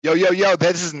Yo, yo, yo,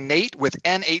 this is Nate with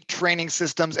N8 Training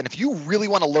Systems. And if you really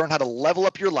want to learn how to level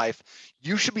up your life,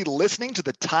 you should be listening to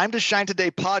the Time to Shine Today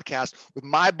podcast with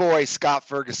my boy, Scott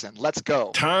Ferguson. Let's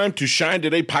go. Time to Shine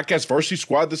Today podcast Varsity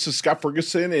Squad. This is Scott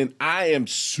Ferguson, and I am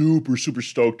super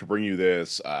stoked to bring you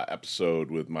this episode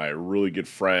with my really good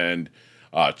friend,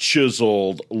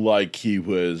 chiseled like he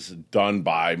was done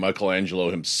by Michelangelo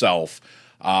himself.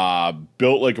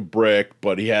 Built like a brick,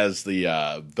 but he has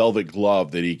the velvet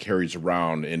glove that he carries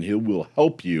around, and he will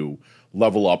help you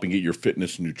level up and get your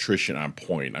fitness and nutrition on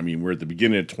point. I mean, we're at the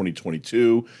beginning of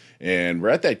 2022, and we're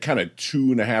at that kind of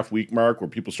 2.5 week mark where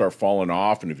people start falling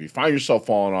off. And if you find yourself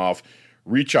falling off,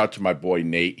 reach out to my boy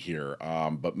Nate here.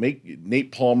 But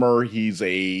Nate Palmer, he's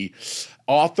a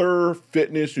author,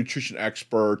 fitness, nutrition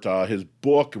expert. His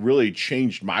book really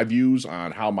changed my views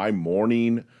on how my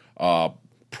morning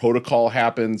protocol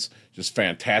happens. Just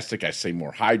fantastic. I stay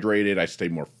more hydrated. I stay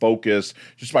more focused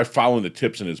just by following the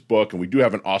tips in his book. And we do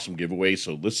have an awesome giveaway.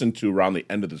 So listen to around the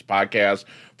end of this podcast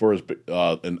for his,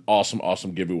 an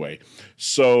awesome giveaway.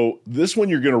 So this one,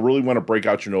 you're going to really want to break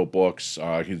out your notebooks.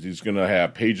 He's going to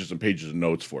have pages and pages of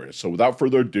notes for you. So without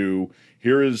further ado,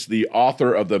 here is the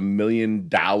author of the $1 Million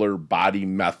Body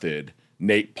Method,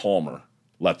 Nate Palmer.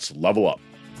 Let's level up.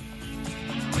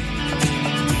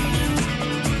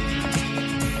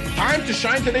 Time to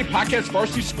Shine Today podcast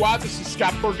Varsity Squad. This is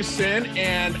Scott Ferguson,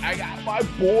 and I got my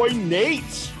boy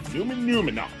Nate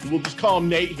Newman. No, we'll just call him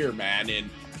Nate here, man. And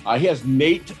he has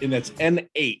Nate, and that's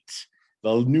N8,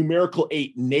 the numerical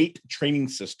 8, Nate Training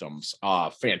Systems.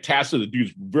 Fantastic. The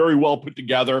dude's very well put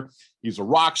together. He's a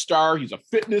rock star. He's a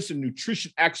fitness and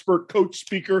nutrition expert, coach,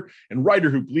 speaker, and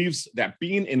writer who believes that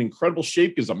being in incredible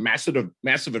shape is a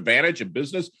massive advantage in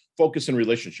business, focus, and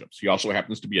relationships. He also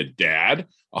happens to be a dad,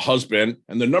 a husband,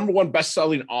 and the #1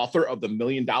 best-selling author of the $1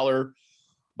 Million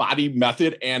Body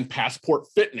Method and Passport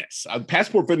Fitness.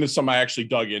 Passport Fitness is something I actually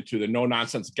dug into, the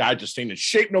no-nonsense guide to staying in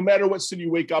shape no matter what city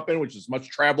you wake up in, which is much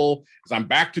travel as I'm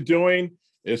back to doing.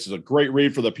 This is a great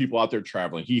read for the people out there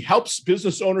traveling. He helps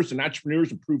business owners and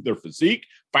entrepreneurs improve their physique,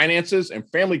 finances, and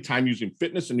family time using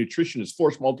fitness and nutrition as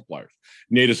force multipliers.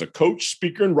 Nate is a coach,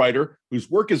 speaker, and writer whose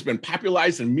work has been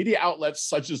popularized in media outlets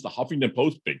such as the Huffington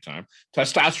Post, big time,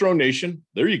 Testosterone Nation,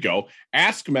 there you go,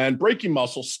 Ask Men, Breaking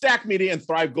Muscle, Stack Media, and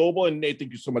Thrive Global. And Nate,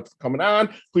 thank you so much for coming on.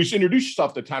 Please introduce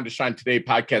yourself to Time to Shine Today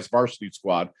podcast Varsity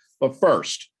Squad. But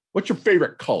first, what's your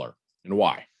favorite color and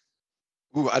why?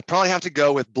 Ooh, I'd probably have to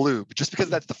go with blue, just because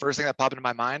that's the first thing that popped into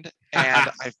my mind.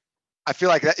 And I feel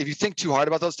like that if you think too hard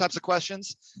about those types of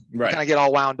questions, right, you kind of get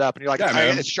all wound up and you're like,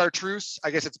 it's chartreuse.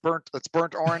 I guess it's burnt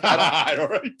orange. I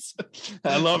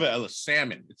love it. I love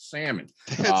salmon. It's salmon.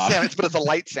 Salmon, but it's a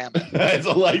light salmon. It's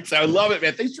a light salmon. I love it,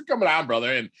 man. Thanks for coming on,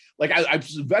 brother. And like I've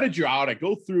vetted you out. I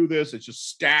go through this. It's just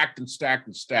stacked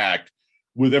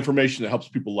with information that helps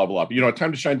people level up. You know,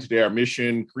 Time to Shine Today, our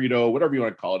mission, credo, whatever you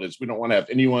want to call it, is we don't want to have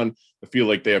anyone to feel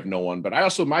like they have no one. But I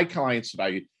also, my clients that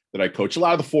I coach, a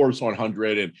lot of the Forbes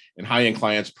 100 and high-end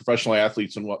clients, professional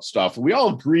athletes and what stuff, we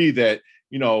all agree that,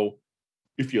 you know,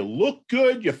 if you look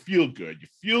good, you feel good. You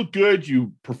feel good,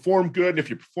 you perform good. And if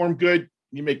you perform good,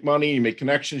 you make money, you make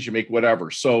connections, you make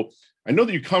whatever. So I know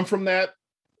that you come from that,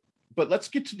 but let's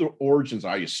get to the origins of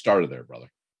how you started there, brother.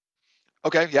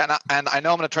 Okay, yeah, and I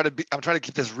know I'm trying to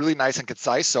keep this really nice and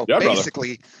concise. So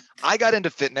basically, I got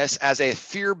into fitness as a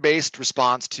fear-based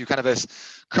response to kind of this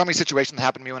crummy situation that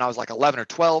happened to me when I was like 11 or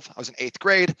 12. I was in 8th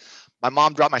grade. My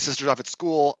mom dropped my sisters off at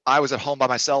school. I was at home by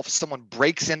myself. Someone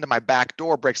breaks into my back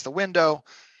door, breaks the window.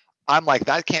 I'm like,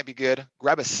 that can't be good.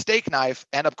 Grab a steak knife,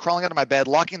 end up crawling under my bed,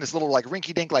 locking this little like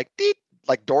rinky-dink like deep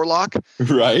like door lock.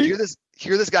 Right.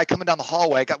 Hear this guy coming down the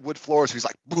hallway. I got wood floors. He's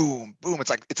like, boom, boom.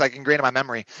 It's like ingrained in my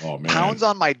memory. Oh, man. Pounds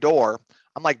on my door.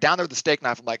 I'm like down there with the steak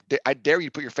knife. I'm like, I dare you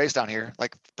to put your face down here,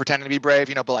 like pretending to be brave,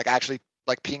 you know, but like actually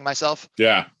like peeing myself.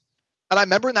 Yeah. And I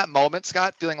remember in that moment,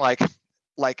 Scott, feeling like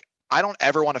I don't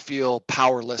ever want to feel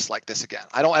powerless like this again.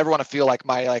 I don't ever want to feel like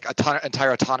my like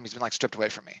entire autonomy has been like stripped away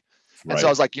from me. And so I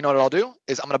was like, you know what I'll do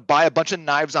is I'm going to buy a bunch of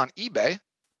knives on eBay.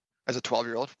 As a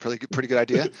 12-year-old, pretty good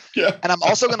idea. Yeah. And I'm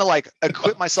also going to like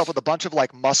equip myself with a bunch of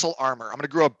like muscle armor. I'm going to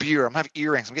grow a beard. I'm going to have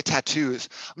earrings. I'm going to get tattoos.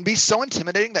 I'm going to be so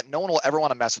intimidating that no one will ever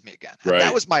want to mess with me again. And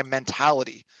that was my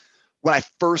mentality when I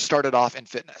first started off in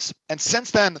fitness. And since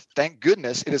then, thank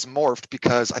goodness, it has morphed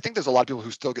because I think there's a lot of people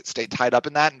who still stay tied up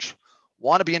in that and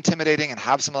want to be intimidating and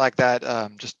have something like that,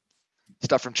 just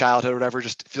stuff from childhood or whatever,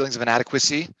 just feelings of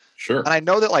inadequacy. Sure. And I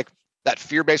know that like that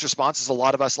fear-based response is a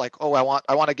lot of us like, oh, I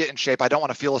want to get in shape. I don't want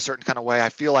to feel a certain kind of way. I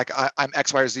feel like I'm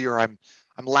X, Y, or Z, or I'm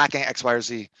lacking X, Y, or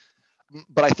Z.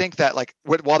 But I think that like,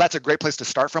 while that's a great place to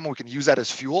start from, we can use that as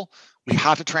fuel. We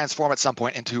have to transform at some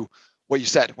point into what you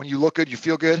said. When you look good, you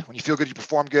feel good. When you feel good, you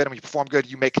perform good. And when you perform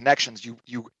good, you make connections.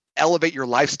 You elevate your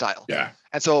lifestyle. Yeah.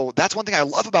 And so that's one thing I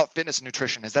love about fitness and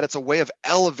nutrition is that it's a way of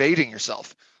elevating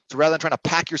yourself. So rather than trying to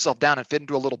pack yourself down and fit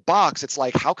into a little box, it's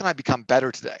like, how can I become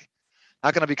better today?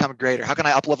 How can I become greater? How can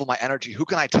I up-level my energy? Who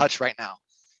can I touch right now?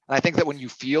 And I think that when you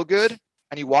feel good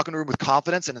and you walk in a room with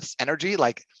confidence and it's energy,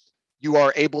 like you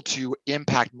are able to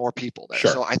impact more people there.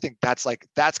 Sure. So I think that's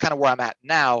kind of where I'm at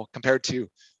now compared to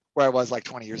where I was like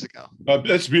 20 years ago.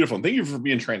 That's beautiful. Thank you for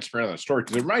being transparent on that story,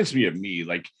 because it reminds me of me.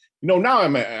 Like, now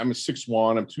I'm a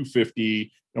 6'1", I'm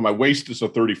 250. My waist is a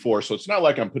 34, so it's not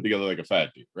like I'm put together like a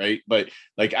fat dude, right? But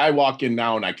like I walk in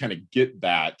now and I kind of get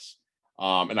that.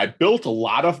 And I built a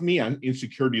lot of me on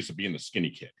insecurities of being the skinny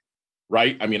kid,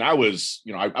 right? I mean, I was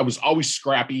always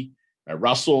scrappy. I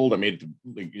wrestled. I made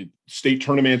state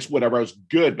tournaments, whatever. I was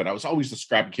good, but I was always the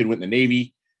scrappy kid. Went in the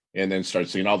Navy, and then started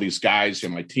seeing all these guys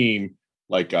in my team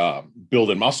like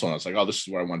building muscle. And I was like, oh, this is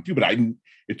what I want to do. But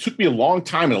it took me a long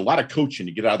time and a lot of coaching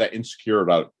to get out of that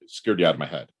insecurity out of my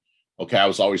head. Okay, I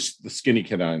was always the skinny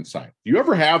kid on the inside. Do you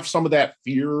ever have some of that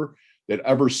fear that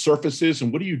ever surfaces,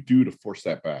 and what do you do to force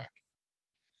that back?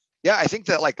 Yeah, I think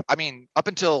that up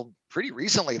until pretty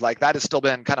recently, like that has still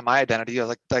been kind of my identity,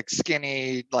 like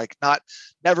skinny, like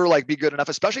never like be good enough,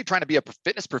 especially trying to be a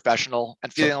fitness professional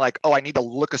and feeling like, oh, I need to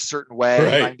look a certain way.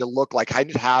 Right. I need to look like I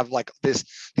need to have like these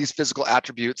physical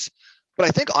attributes. But I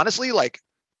think honestly, like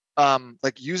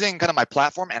using kind of my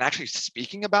platform and actually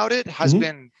speaking about it has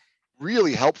been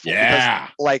really helpful. Yeah.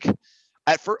 Because like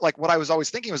at first, like what I was always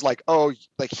thinking was like, oh,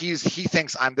 like he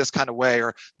thinks I'm this kind of way,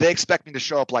 or they expect me to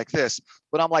show up like this.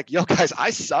 But I'm like, yo, guys, I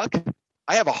suck.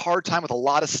 I have a hard time with a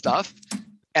lot of stuff.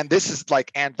 And this is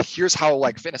like, and here's how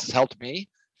like fitness has helped me.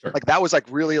 Sure. Like that was like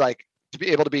really like to be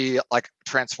able to be like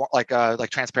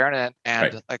transparent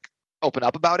and like open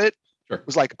up about it. Sure. It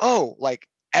was like, oh, like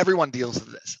everyone deals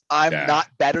with this. I'm not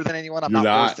better than anyone. I'm not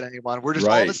worse than anyone. We're just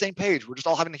all on the same page. We're just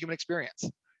all having a human experience.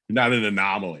 You're not an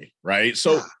anomaly, right?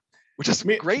 So. Which is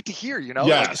great to hear,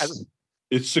 Yes, like,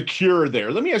 it's secure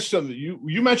there. Let me ask you something.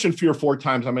 You mentioned fear 4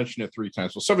 times. I mentioned it 3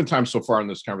 times. Well, 7 times so far in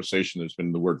this conversation, there's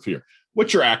been the word fear.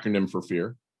 What's your acronym for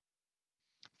fear?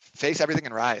 Face everything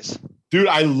and rise. Dude,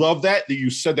 I love that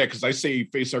you said that, because I say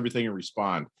face everything and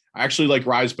respond. I actually like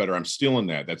rise better. I'm stealing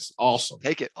that. That's awesome.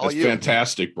 Take it. That's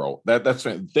fantastic, bro. That's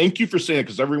thank you for saying it,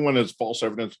 because everyone has false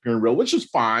evidence appearing real, which is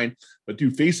fine. But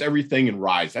dude, face everything and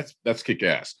rise. That's kick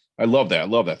ass. I love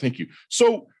that. Thank you.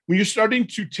 So when you're starting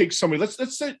to take somebody,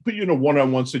 let's say put you in a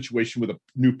one-on-one situation with a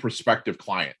new prospective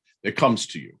client that comes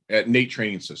to you at Nate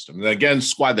Training System. And again,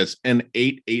 squad, that's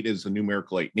N8. 8 is the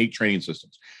numerical 8. Nate Training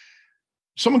Systems.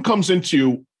 Someone comes into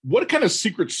you. What kind of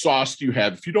secret sauce do you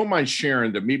have, if you don't mind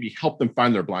sharing, to maybe help them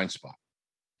find their blind spot?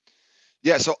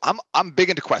 Yeah, so I'm big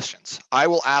into questions. I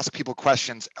will ask people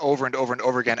questions over and over and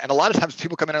over again. And a lot of times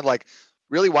people come in and like,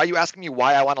 really, why are you asking me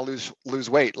why I want to lose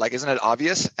weight? Like, isn't it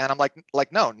obvious? And I'm like,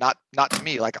 no, not to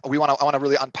me. Like, I want to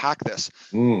really unpack this.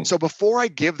 So before I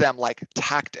give them like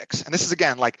tactics, and this is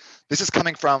again, like, this is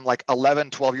coming from like 11,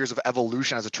 12 years of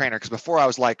evolution as a trainer. Because before I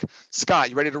was like,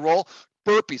 Scott, you ready to roll?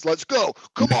 Burpees, let's go.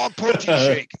 Come on, protein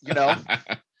shake,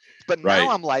 But now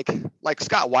I'm like,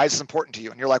 Scott, why is this important to you?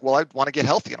 And you're like, well, I want to get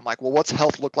healthy. And I'm like, well, what's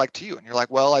health look like to you? And you're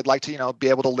like, well, I'd like to, be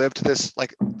able to live to this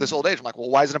old age. I'm like, well,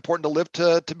 why is it important to live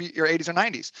to be your 80s or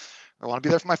 90s? I want to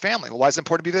be there for my family. Well, why is it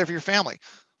important to be there for your family?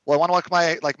 Well, I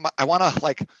want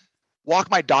to walk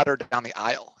my daughter down the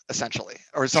aisle, essentially,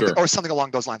 or something, or something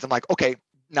along those lines. I'm like, okay,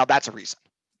 now that's a reason.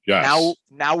 Yes.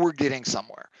 Now we're getting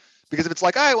somewhere. Because if it's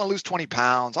like, I want to lose 20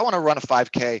 pounds, I want to run a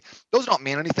 5K, those don't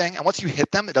mean anything. And once you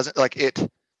hit them, it doesn't like it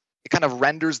kind of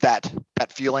renders that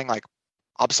feeling like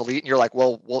obsolete. And you're like,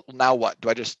 well, now what? Do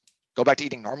I just go back to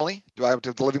eating normally? Do I have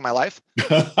to living my life?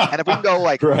 And if we can go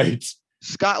like, right,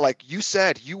 Scott, like you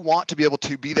said, you want to be able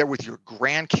to be there with your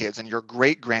grandkids and your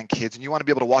great grandkids, and you want to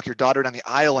be able to walk your daughter down the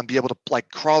aisle and be able to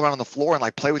like crawl around on the floor and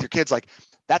like play with your kids. Like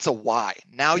that's a why.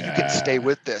 Now you can stay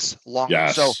with this longer.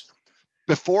 Yes. So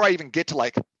before I even get to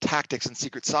like tactics and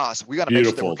secret sauce, we got to make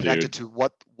sure that we're connected to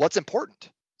what's important.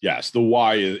 Yes, the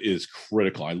why is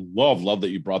critical. I love that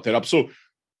you brought that up. So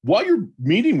while you're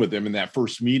meeting with them in that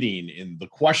first meeting, and the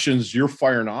questions you're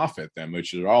firing off at them,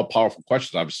 which are all powerful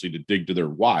questions, obviously, to dig to their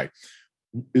why,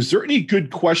 is there any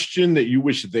good question that you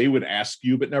wish they would ask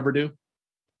you but never do?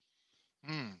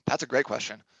 That's a great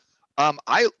question.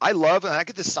 I love, and I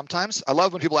get this sometimes, I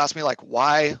love when people ask me like,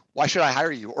 why should I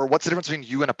hire you? Or what's the difference between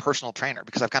you and a personal trainer?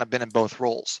 Because I've kind of been in both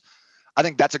roles. I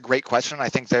think that's a great question. I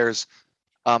think there's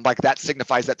like that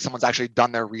signifies that someone's actually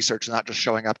done their research and not just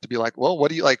showing up to be like, well, what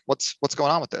do you like? What's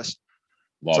going on with this?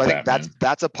 So I think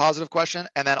that's a positive question.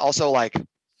 And then also like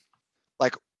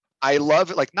I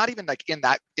love it. Like not even like in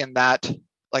that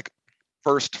like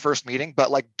first meeting,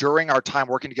 but like during our time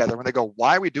working together, when they go,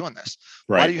 why are we doing this?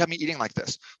 Right. Why do you have me eating like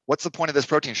this? What's the point of this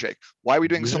protein shake? Why are we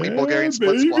doing so many Bulgarian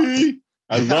split squats?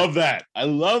 I love that. I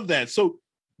love that. So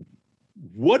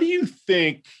what do you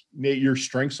think, Nate, your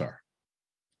strengths are?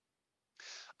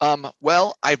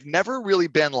 Well, I've never really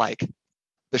been like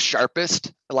the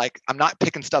sharpest. Like I'm not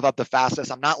picking stuff up the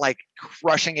fastest. I'm not like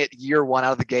crushing it year one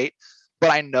out of the gate.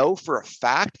 But I know for a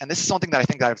fact, and this is something that I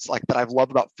think that I've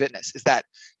loved about fitness, is that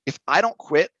if I don't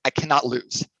quit, I cannot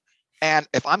lose. And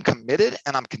if I'm committed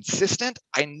and I'm consistent,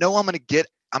 I know I'm gonna get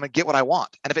what I want.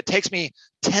 And if it takes me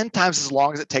 10 times as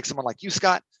long as it takes someone like you,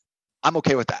 Scott, I'm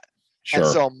okay with that. Sure.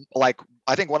 And so like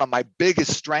I think one of my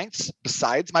biggest strengths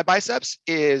besides my biceps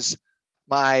is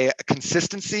my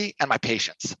consistency and my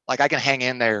patience. Like I can hang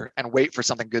in there and wait for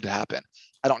something good to happen.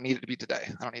 I don't need it to be today.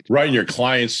 I don't need to. Right. And your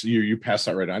clients, you pass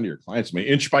that right on to your clients. I mean,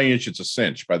 inch by inch, it's a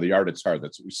cinch. By the yard, it's hard.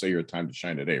 That's what we say your time to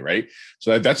shine today. Right.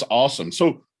 So that's awesome.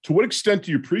 So to what extent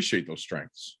do you appreciate those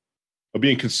strengths of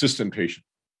being consistent and patient?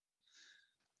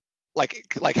 Like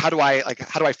how do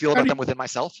I feel about them within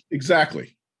myself?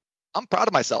 Exactly. I'm proud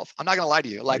of myself. I'm not going to lie to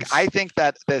you. Like, I think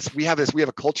that we have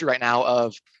a culture right now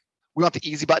of, we want the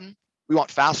easy button. We want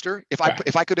faster. If I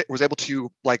was able to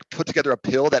like put together a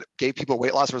pill that gave people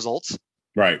weight loss results,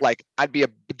 right? Like I'd be a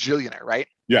bajillionaire, right?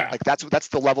 Yeah. Like that's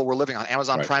the level we're living on.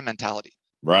 Amazon Prime mentality.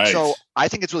 Right. So I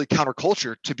think it's really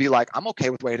counterculture to be like, I'm okay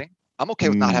with waiting. I'm okay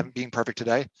with not being perfect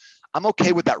today. I'm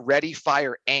okay with that ready,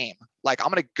 fire, aim. Like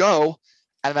I'm going to go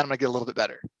and then I'm going to get a little bit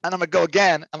better. And I'm going to go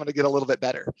again. I'm going to get a little bit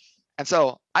better. And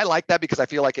so I like that because I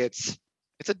feel like it's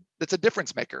a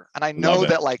difference maker. And I know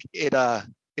that like it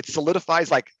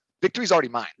solidifies, like victory's already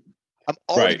mine. I'm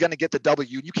already going to get the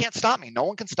W. You can't stop me. No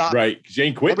one can stop me. Right. Because you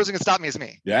ain't quitting. The person can stop me is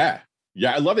me. Yeah.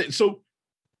 Yeah. I love it. So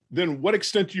then what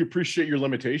extent do you appreciate your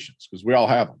limitations? Because we all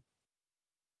have them.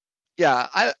 Yeah.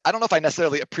 I don't know if I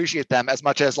necessarily appreciate them as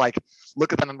much as like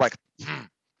look at them and like,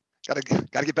 gotta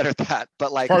get better at that.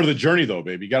 But like part of the journey though,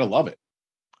 baby, you got to love it.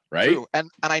 Right. True.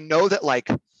 And I know that like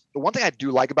the one thing I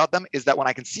do like about them is that when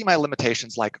I can see my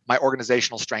limitations, like my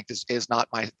organizational strength is not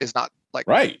like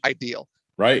ideal.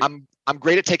 Right. I'm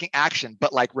great at taking action,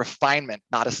 but like refinement,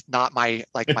 not my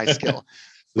skill.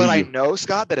 But I know,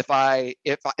 Scott, that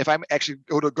if I'm actually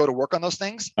go to work on those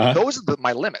things, those are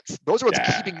my limits. Those are what's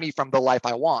keeping me from the life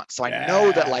I want. So I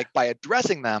know that like by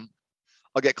addressing them,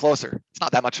 I'll get closer. It's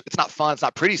not that much. It's not fun. It's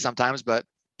not pretty sometimes, but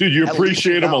dude, you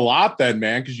appreciate them a lot then,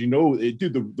 man. Cause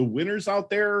dude, the winners out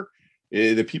there,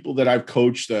 the people that I've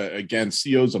coached, again,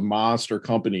 CEOs of monster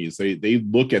companies, they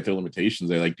look at their limitations.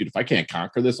 They're like, dude, if I can't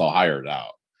conquer this, I'll hire it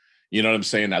out. You know what I'm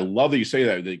saying? I love that you say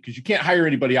that because you can't hire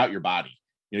anybody out your body.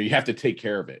 You know, you have to take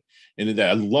care of it. And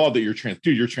I love that you're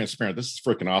transparent. This is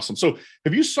freaking awesome. So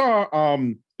have you saw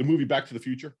the movie Back to the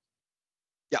Future?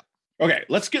 Yeah. Okay.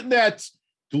 Let's get in that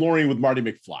DeLorean with Marty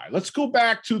McFly. Let's go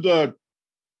back to the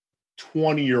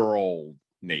 20-year-old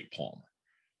Nate Palmer.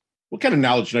 What kind of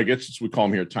knowledge nuggets, since we call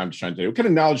him here Time to Shine today, what kind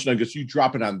of knowledge nuggets you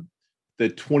dropping on the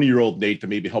 20-year-old Nate to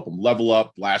maybe help him level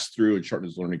up, blast through, and shorten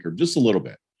his learning curve just a little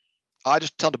bit? I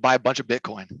just tell him to buy a bunch of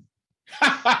Bitcoin.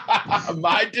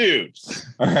 My dude.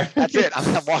 All right. That's it.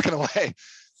 I'm walking away.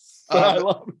 I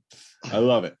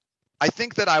love it. I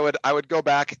think that I would go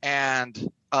back and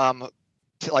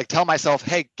to like tell myself,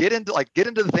 hey, get into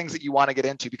the things that you want to get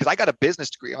into, because I got a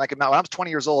business degree. Like when I was 20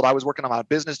 years old, I was working on a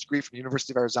business degree from the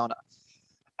University of Arizona.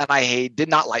 And I did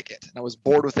not like it, and I was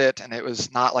bored with it, and it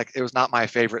was not my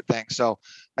favorite thing. So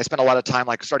I spent a lot of time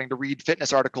like starting to read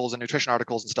fitness articles and nutrition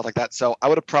articles and stuff like that. So I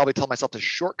would have probably told myself to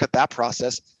shortcut that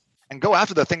process and go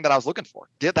after the thing that I was looking for.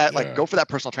 Get that, like go for that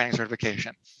personal training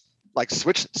certification, like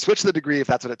switch the degree if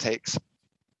that's what it takes.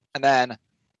 And then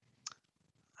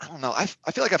I don't know. I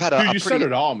feel like I've had you said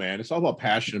it all, man. It's all about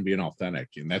passion and being authentic,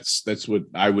 and that's what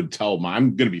I would tell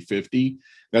I'm going to be 50.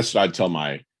 That's what I'd tell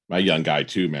my young guy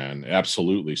too, man.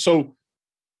 Absolutely. So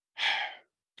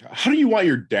how do you want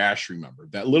your dash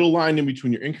remembered? That little line in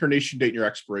between your incarnation date and your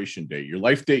expiration date, your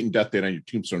life date and death date on your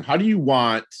tombstone. How do you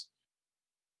want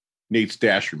Nate's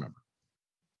dash remembered?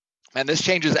 And this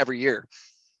changes every year.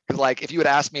 Because like if you would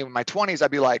ask me in my 20s,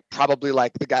 I'd be like probably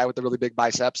like the guy with the really big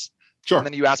biceps. Sure. And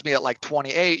then you ask me at like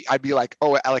 28, I'd be like,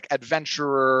 oh, like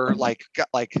adventurer, like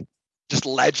just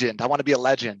legend. I want to be a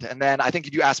legend. And then I think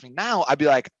if you ask me now, I'd be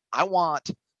like, I want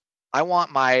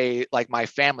my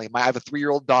family. I have a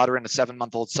 3-year-old daughter and a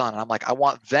 7-month-old son. And I'm like, I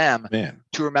want them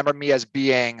to remember me as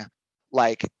being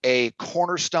like a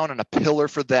cornerstone and a pillar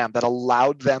for them that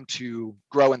allowed them to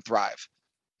grow and thrive.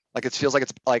 Like it feels like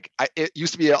it's like it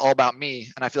used to be all about me,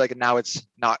 and I feel like now it's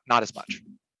not as much.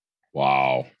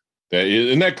 Wow.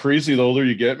 Isn't that crazy? The older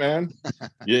you get, man.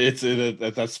 Yeah,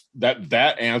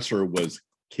 that answer was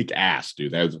kick ass,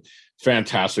 dude. That was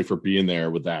fantastic for being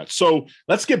there with that. So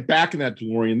let's get back in that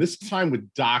DeLorean. This time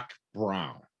with Doc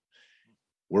Brown.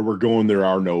 Where we're going, there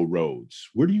are no roads.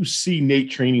 Where do you see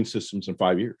Nate Training Systems in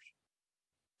 5 years?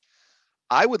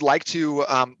 I would like to,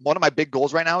 one of my big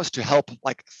goals right now is to help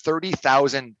like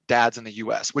 30,000 dads in the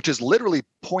US, which is literally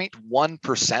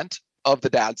 0.1% of the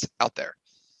dads out there.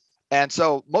 And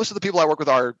so most of the people I work with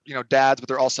are, dads, but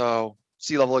they're also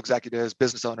C-level executives,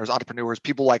 business owners, entrepreneurs,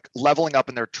 people like leveling up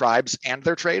in their tribes and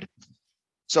their trade.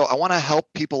 So I want to help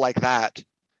people like that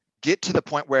get to the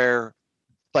point where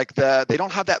like they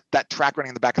don't have that track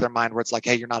running in the back of their mind where it's like,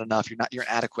 hey, you're not enough, you're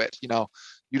inadequate. You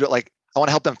don't like, I want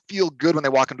to help them feel good when they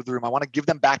walk into the room. I want to give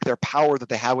them back their power that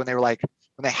they had when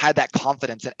they had that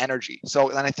confidence and energy.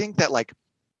 So, and I think that like,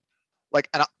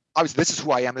 and obviously this is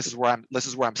who I am. This is where I'm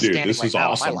standing. This is right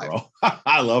awesome, now in my life. bro.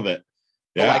 I love it.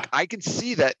 Yeah. But like, I can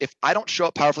see that if I don't show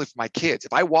up powerfully for my kids,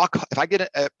 if I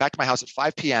get back to my house at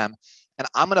 5 p.m. and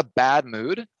I'm in a bad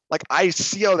mood, like I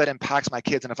see how that impacts my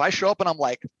kids. And if I show up and I'm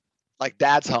like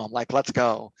dad's home, like, let's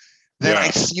go, then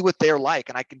I see what they're like.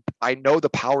 And I know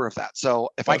the power of that. So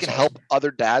if I can help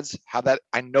other dads have that,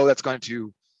 I know that's going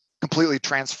to completely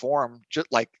transform just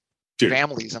like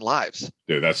families and lives.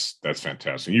 Dude, that's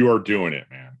fantastic. You are doing it,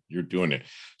 man. You're doing it.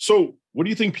 So what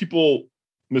do you think people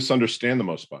misunderstand the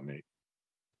most about Nate?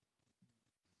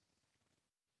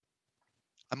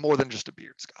 I'm more than just a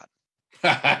beard, Scott.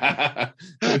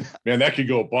 Man, that could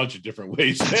go a bunch of different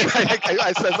ways.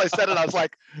 I said it. I was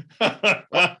like,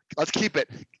 let's keep it.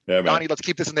 Yeah, Donnie, let's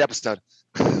keep this in the episode.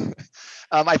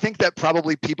 I think that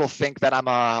probably people think that I'm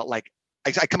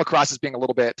I come across as being a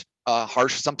little bit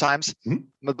harsh sometimes.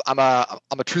 Mm-hmm. I'm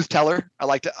a truth teller.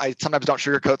 I sometimes don't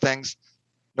sugarcoat things.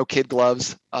 No kid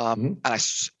gloves. And I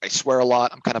swear a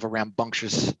lot. I'm kind of a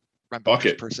rambunctious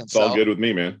person. It's all good with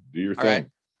me, man. Do your thing. Right.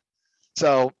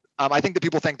 So I think that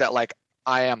people think that like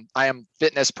I am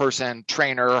fitness person,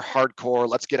 trainer, hardcore,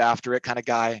 let's get after it kind of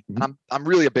guy. Mm-hmm. And I'm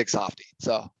really a big softie.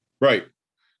 So right.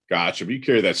 Gotcha. But you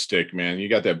carry that stick, man. You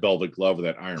got that velvet glove with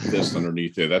that iron fist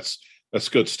underneath it. That's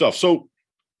good stuff. So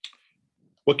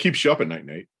what keeps you up at night,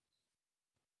 Nate?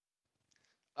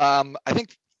 I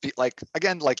think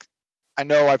I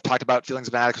know I've talked about feelings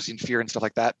of inadequacy and fear and stuff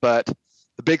like that, but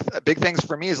the big things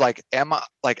for me is like, am I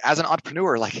like as an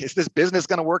entrepreneur, like, is this business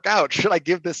going to work out? Should I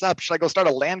give this up? Should I go start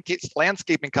a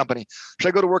landscaping company? Should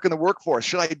I go to work in the workforce?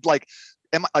 Should I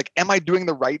am I doing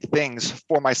the right things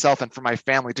for myself and for my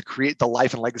family to create the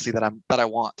life and legacy that I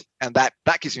want? And that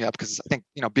keeps me up because I think,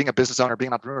 being a business owner, being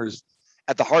an entrepreneur is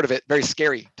at the heart of it, very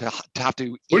scary to have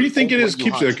to. What do you think it is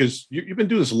keeps you? Because you've been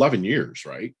doing this 11 years,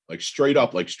 right? Like straight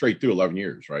through 11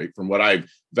 years, right? From what I've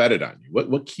vetted on you,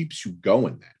 what keeps you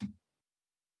going then?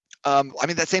 I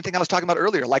mean, that same thing I was talking about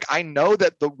earlier. Like, I know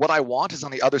that what I want is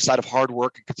on the other side of hard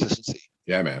work and consistency.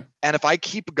 Yeah, man. And if I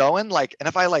keep going, and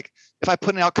if I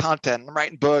put out content and I'm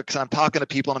writing books and I'm talking to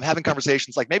people and I'm having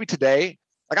conversations, like maybe today,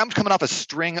 like I'm coming off a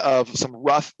string of some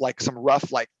rough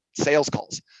sales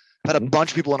calls. I've had a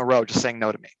bunch of people in a row just saying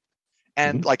no to me.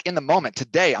 And like in the moment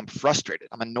today, I'm frustrated.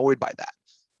 I'm annoyed by that.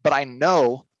 But I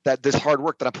know that this hard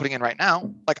work that I'm putting in right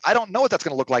now, like, I don't know what that's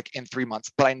going to look like in 3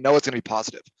 months, but I know it's going to be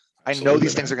positive. I know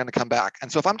these things are going to come back.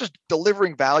 And so if I'm just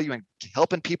delivering value and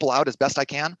helping people out as best I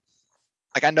can,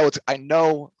 like, I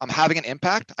know I'm having an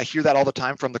impact. I hear that all the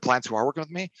time from the clients who are working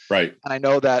with me. Right. And I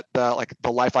know that the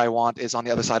life I want is on the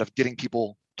other side of getting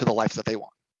people to the life that they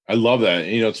want. I love that.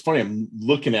 And, it's funny. I'm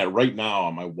looking at right now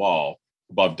on my wall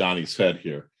above Donnie's head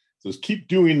here. It says, keep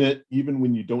doing it even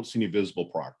when you don't see any visible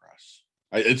progress.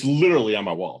 It's literally on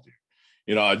my wall,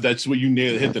 dude. That's what you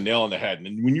hit the nail on the head.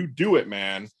 And when you do it,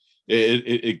 man,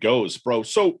 it goes, bro.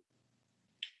 So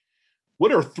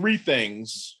what are 3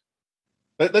 things?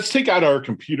 Let's take out our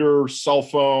computer, cell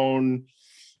phone,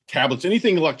 tablets,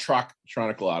 anything electronic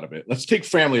out of it. Let's take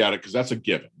family out of it because that's a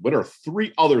given. What are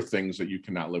 3 other things that you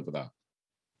cannot live without?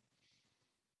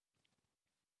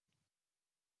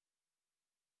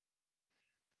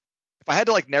 If I had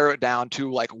to narrow it down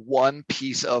to one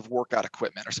piece of workout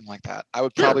equipment or something like that, I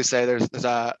would probably say there's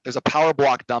a power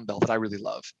block dumbbell that I really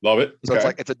love. Love it. So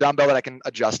it's a dumbbell that I can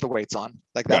adjust the weights on.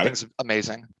 Like, that thing's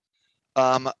amazing.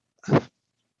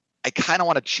 I kind of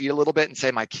want to cheat a little bit and say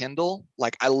my Kindle.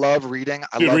 Like, I love reading.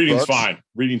 I love reading's books, fine.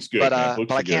 Reading's good. But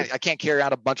I can't carry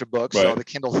out a bunch of books. Right. So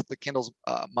the Kindle's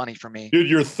money for me. Dude,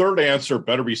 your third answer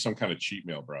better be some kind of cheat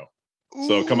meal, bro. Ooh.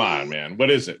 So come on, man. What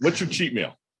is it? What's your cheat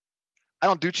meal? I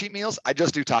don't do cheat meals. I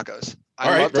just do tacos.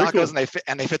 I love tacos, cool.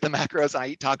 and they fit the macros. And I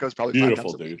eat tacos probably 5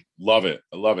 times a week. Dude. Love it.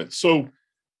 I love it. So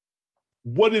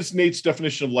what is Nate's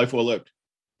definition of life well lived?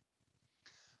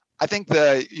 I think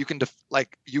you can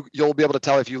you'll be able to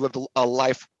tell if you lived a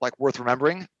life like worth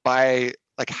remembering by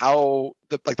like how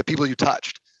the people you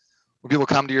touched. When people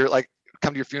come to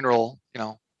your funeral,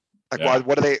 what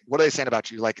are they saying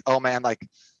about you? Like, oh man, like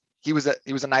he was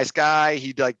a nice guy.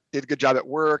 He like did a good job at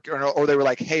work, or they were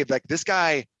like, hey, like this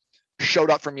guy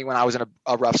showed up for me when I was in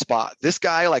a rough spot. This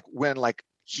guy, like when like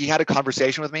he had a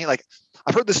conversation with me. Like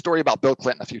I've heard this story about Bill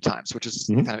Clinton a few times, which is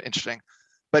kind of interesting.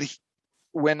 But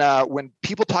when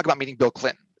people talk about meeting Bill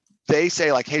Clinton, they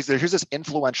say like, hey, here's this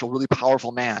influential, really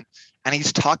powerful man, and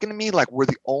he's talking to me like we're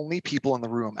the only people in the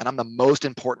room, and I'm the most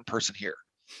important person here.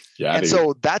 Yeah. And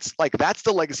so that's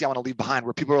the legacy I want to leave behind,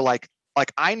 where people are like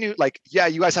I knew, like, yeah,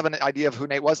 you guys have an idea of who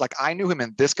Nate was. Like I knew him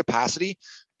in this capacity,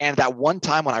 and that one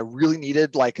time when I really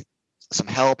needed like some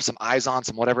help, some eyes on,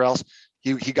 some whatever else,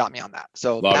 he got me on that.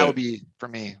 So that would be for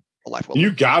me a life well lived.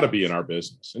 You got to be in our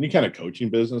business, any kind of coaching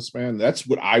business, man. That's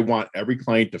what I want every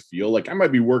client to feel like. I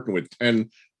might be working with 10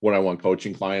 one-on-one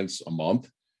coaching clients a month,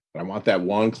 but I want that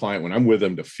one client when I'm with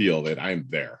them to feel that I'm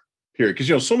there, period.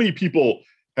 Because, so many people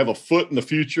have a foot in the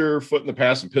future, foot in the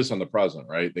past, and piss on the present,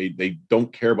 right? They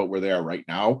don't care about where they are right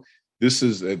now.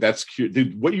 That's cute.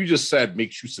 Dude, what you just said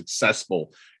makes you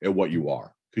successful at what you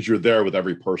are, because you're there with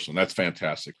every person. That's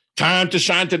fantastic. Time to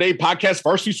Shine Today podcast,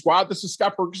 Varsity Squad. This is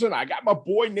Scott Ferguson. I got my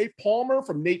boy Nate Palmer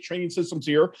from Nate Training Systems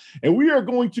here, and we are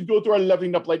going to go through our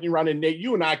leveling up lightning round. And Nate,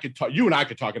 you and I could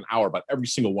talk an hour about every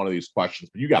single one of these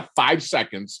questions, but you got 5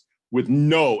 seconds with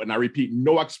and I repeat,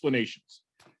 no explanations.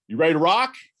 You ready to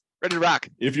rock? Ready to rock.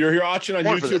 If you're here watching on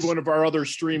YouTube, one of our other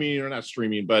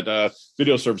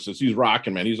video services, he's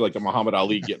rocking, man. He's like a Muhammad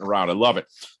Ali getting around. I love it.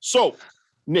 So,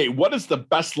 Nate, what is the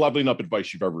best leveling up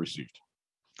advice you've ever received?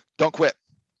 Don't quit.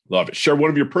 Love it. Share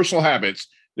one of your personal habits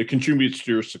that contributes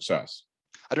to your success.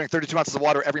 I drink 32 ounces of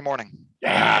water every morning.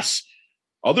 Yes.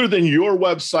 Other than your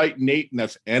website, Nate, and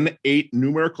that's N8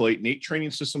 numerical 8,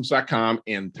 NateTrainingSystems.com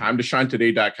and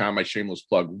TimeToShineToday.com, my shameless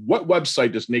plug. What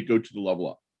website does Nate go to level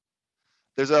up?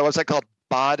 There's a website called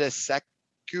Bodiseku.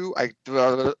 I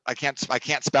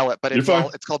can't spell it, but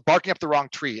it's called Barking Up the Wrong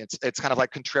Tree. It's kind of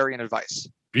like contrarian advice.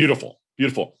 Beautiful,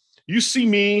 beautiful. You see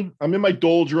me, I'm in my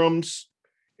doldrums,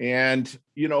 and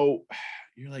you're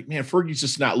like, man, Fergie's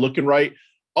just not looking right.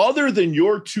 Other than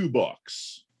your 2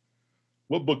 books,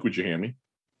 what book would you hand me?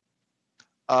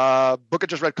 Book I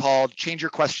just read called Change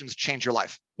Your Questions, Change Your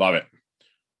Life. Love it.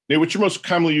 Nate, what's your most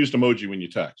commonly used emoji when you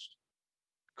text?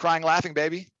 Crying, laughing,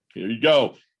 baby. Here you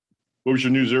go. What was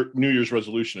your New Year's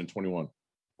resolution in 21?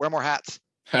 Wear more hats.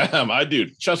 My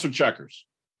dude. Chess or checkers?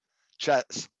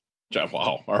 Chess.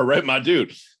 Wow. All right, my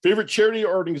dude. Favorite charity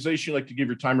or organization you like to give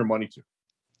your time or money to?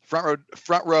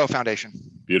 Front Row Foundation.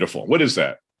 Beautiful. What is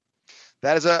that?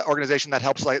 That is an organization that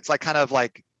helps, it's like kind of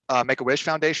like Make-A-Wish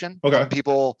Foundation. Okay.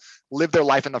 People live their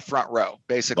life in the front row,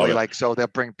 basically. Like, so they'll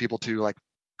bring people to like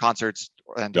concerts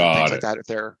and things like that if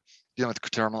they're dealing with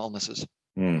terminal illnesses.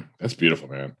 That's beautiful,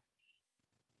 man.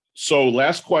 So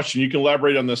last question, you can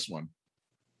elaborate on this one.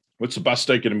 What's the best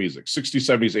decade of music? 60s,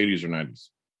 70s, 80s, or 90s?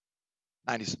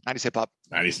 90s hip hop.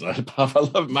 90s hip hop. I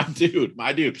love it.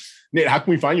 My dude. Nate, how can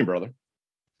we find you, brother?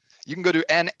 You can go to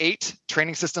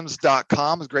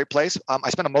N8Trainingsystems.com. It's a great place. I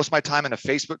spend most of my time in a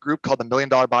Facebook group called the $1 Million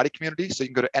Body Community. So you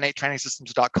can go to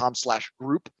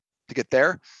N8Trainingsystems.com/group to get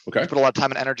there. Okay. I put a lot of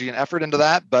time and energy and effort into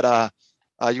that. But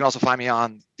you can also find me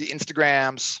on the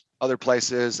Instagrams, other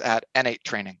places at N8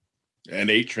 Training.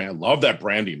 N8 Training. Love that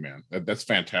branding, man. That's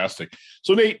fantastic.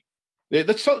 So Nate,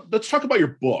 let's talk about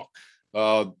your book.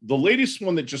 The latest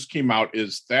one that just came out,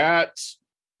 is that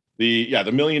the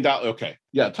 $1 Million? Okay.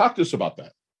 Yeah. Talk to us about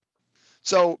that.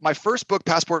 So my first book,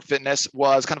 Passport Fitness,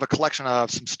 was kind of a collection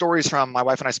of some stories from my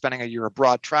wife and I spending a year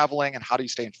abroad traveling and how do you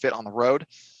stay fit on the road.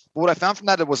 But what I found from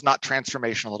that, it was not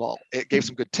transformational at all. It gave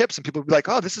some good tips and people would be like,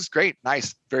 oh, this is great.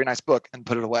 Nice, very nice book, and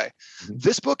put it away. Mm-hmm.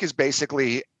 This book is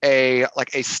basically a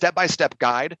step-by-step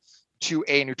guide to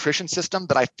a nutrition system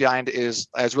that I find is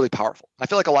really powerful. I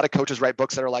feel like a lot of coaches write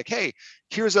books that are like, hey,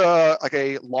 here's a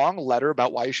long letter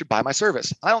about why you should buy my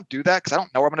service. I don't do that because I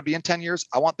don't know where I'm going to be in 10 years.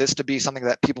 I want this to be something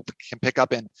that people can pick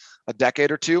up in a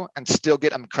decade or two and still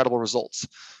get incredible results.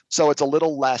 So it's a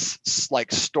little less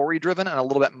like story driven and a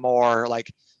little bit more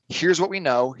like, here's what we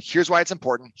know, here's why it's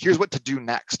important, here's what to do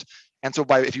next. And so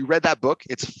if you read that book,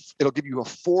 it'll give you a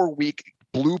 4-week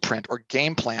blueprint or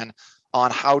game plan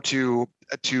on how to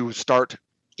start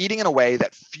eating in a way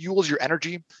that fuels your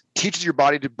energy, teaches your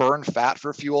body to burn fat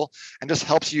for fuel, and just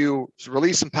helps you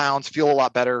release some pounds, feel a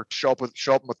lot better, show up with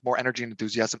more energy and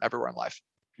enthusiasm everywhere in life.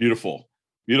 Beautiful.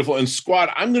 Beautiful. And squad,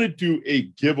 I'm going to do a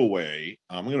giveaway.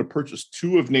 I'm going to purchase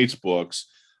 2 of Nate's books.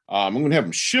 I'm going to have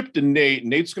them shipped to Nate.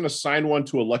 Nate's going to sign one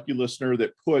to a lucky listener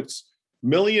that puts $1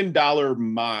 million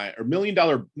mind or $1 million.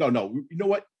 No, you know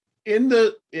what?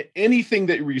 Anything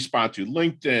that you respond to,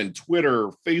 LinkedIn, Twitter,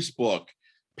 Facebook,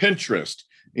 Pinterest,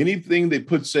 anything that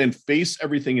puts in Face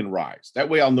Everything and Rise. That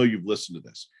way I'll know you've listened to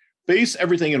this. Face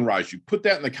Everything and Rise. You put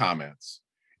that in the comments,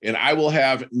 and I will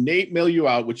have Nate mail you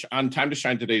out, which on Time to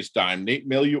Shine today's dime, Nate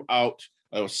mail you out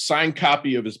a signed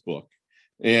copy of his book.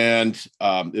 And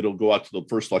it'll go out to the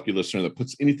first lucky listener that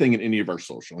puts anything in any of our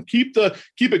social. And keep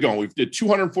it going. We've did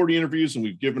 240 interviews, and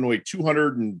we've given away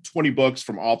 220 books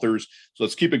from authors. So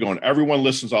let's keep it going. Everyone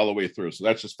listens all the way through. So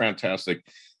that's just fantastic.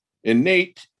 And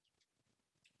Nate,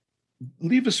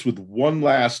 leave us with one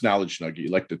last knowledge nugget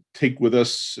you'd like to take with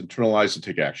us, internalize, and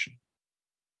take action.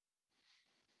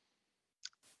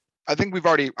 I think we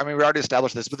already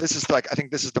established this, but this is I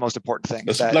think this is the most important thing.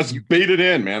 Let's bait it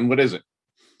in, man. What is it?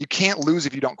 You can't lose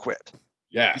if you don't quit.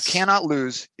 Yes. You cannot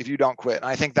lose if you don't quit. And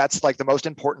I think that's the most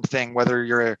important thing, whether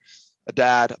you're a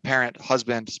dad, a parent,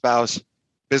 husband, spouse,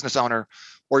 business owner,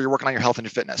 or you're working on your health and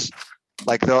your fitness.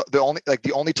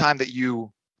 The only time that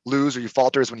you lose or you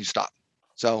falter is when you stop.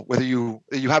 So whether you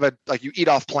have you eat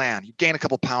off plan, you gain a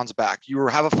couple pounds back, you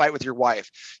have a fight with your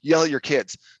wife, you yell at your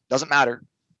kids, doesn't matter.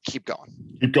 Keep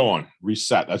going.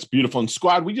 Reset. That's beautiful. And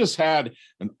squad, we just had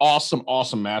an awesome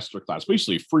masterclass,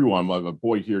 basically a free one by my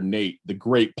boy here, Nate, the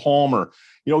great Palmer.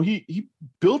 He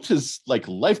built his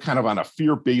life kind of on a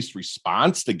fear-based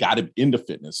response that got him into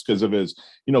fitness because of his,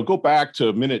 go back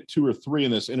to minute 2 or 3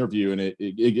 in this interview, and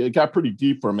it got pretty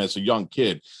deep for him as a young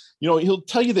kid. He'll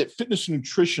tell you that fitness and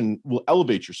nutrition will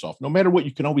elevate yourself. No matter what,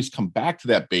 you can always come back to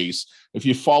that base. If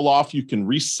you fall off, you can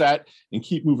reset and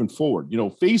keep moving forward.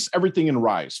 Face everything and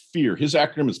rise. Fear. His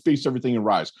acronym is Face Everything and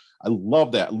Rise. I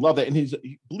love that. And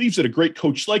he believes that a great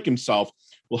coach like himself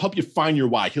will help you find your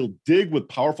why. He'll dig with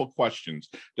powerful questions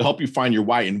to help you find your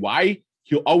why. And why?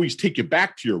 He'll always take you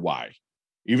back to your why.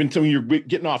 Even when you're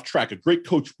getting off track, a great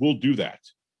coach will do that.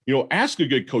 Ask a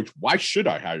good coach, why should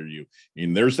I hire you?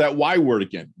 And there's that why word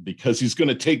again, because he's going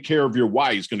to take care of your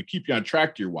why. He's going to keep you on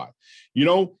track to your why.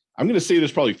 I'm going to say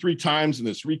this probably 3 times in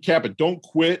this recap, but don't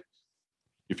quit.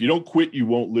 If you don't quit, you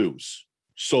won't lose.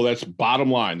 So that's bottom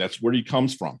line. That's where he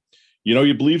comes from.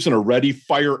 He believes in a ready,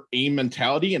 fire, aim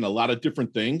mentality and a lot of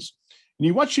different things. And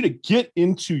he wants you to get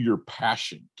into your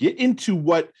passion, get into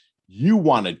what you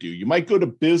want to do. You might go to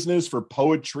business for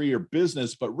poetry or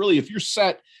business, but really if you're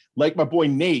set like my boy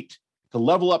Nate to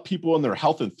level up people in their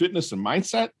health and fitness and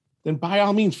mindset, then by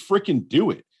all means, freaking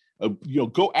do it.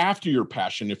 Go after your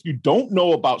passion. If you don't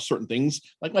know about certain things,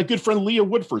 like my good friend Leah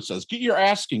Woodford says, get your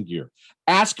asking gear,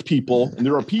 ask people, and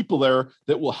there are people there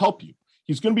that will help you.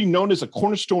 He's going to be known as a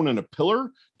cornerstone and a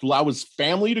pillar to allow his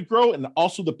family to grow and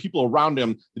also the people around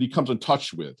him that he comes in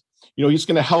touch with. He's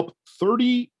going to help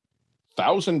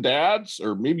 30,000 dads,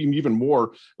 or maybe even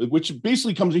more, which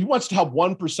basically he wants to help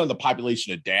 1% of the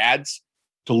population of dads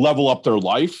to level up their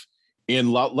life and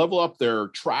level up their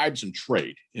tribes and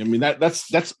trade. I mean,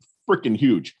 that's freaking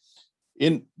huge.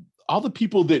 And all the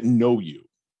people that know you,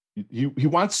 he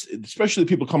wants, especially the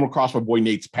people coming across my boy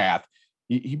Nate's path,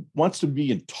 he wants to be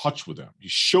in touch with them. He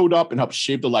showed up and helped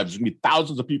shape their lives. There's going to be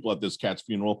thousands of people at this cat's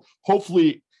funeral.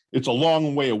 Hopefully it's a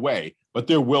long way away, but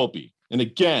there will be. And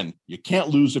again, you can't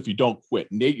lose if you don't quit.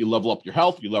 Nate, you level up your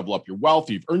health, you level up your wealth,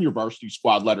 you've earned your varsity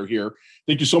squad letter here.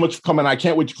 Thank you so much for coming. I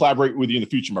can't wait to collaborate with you in the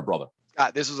future, my brother.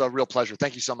 Scott, this was a real pleasure.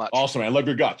 Thank you so much. Awesome, man. I love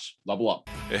your guts. Level up.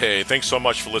 Hey, thanks so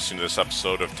much for listening to this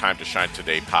episode of Time to Shine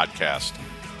Today podcast.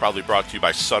 Proudly brought to you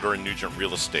by Sutter & Nugent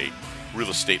Real Estate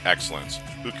Excellence,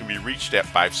 who can be reached at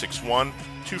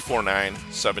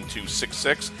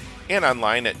 561-249-7266 and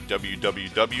online at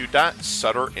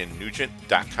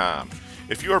www.sutterandnugent.com.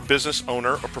 If you are a business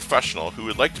owner or professional who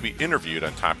would like to be interviewed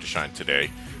on Time to Shine Today,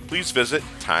 please visit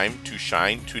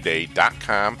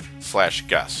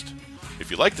timetoshinetoday.com/guest. If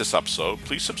you like this episode,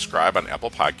 please subscribe on Apple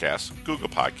Podcasts, Google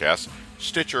Podcasts,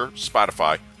 Stitcher,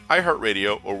 Spotify,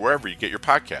 iHeartRadio, or wherever you get your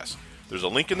podcasts. There's a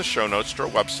link in the show notes to our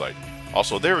website.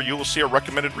 Also there, you will see our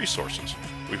recommended resources.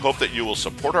 We hope that you will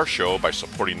support our show by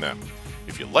supporting them.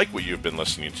 If you like what you've been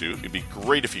listening to, it'd be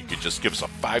great if you could just give us a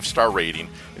 5-star rating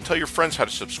and tell your friends how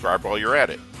to subscribe while you're at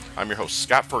it. I'm your host,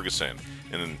 Scott Ferguson,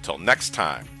 and until next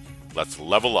time, let's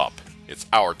level up. It's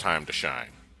our time to shine.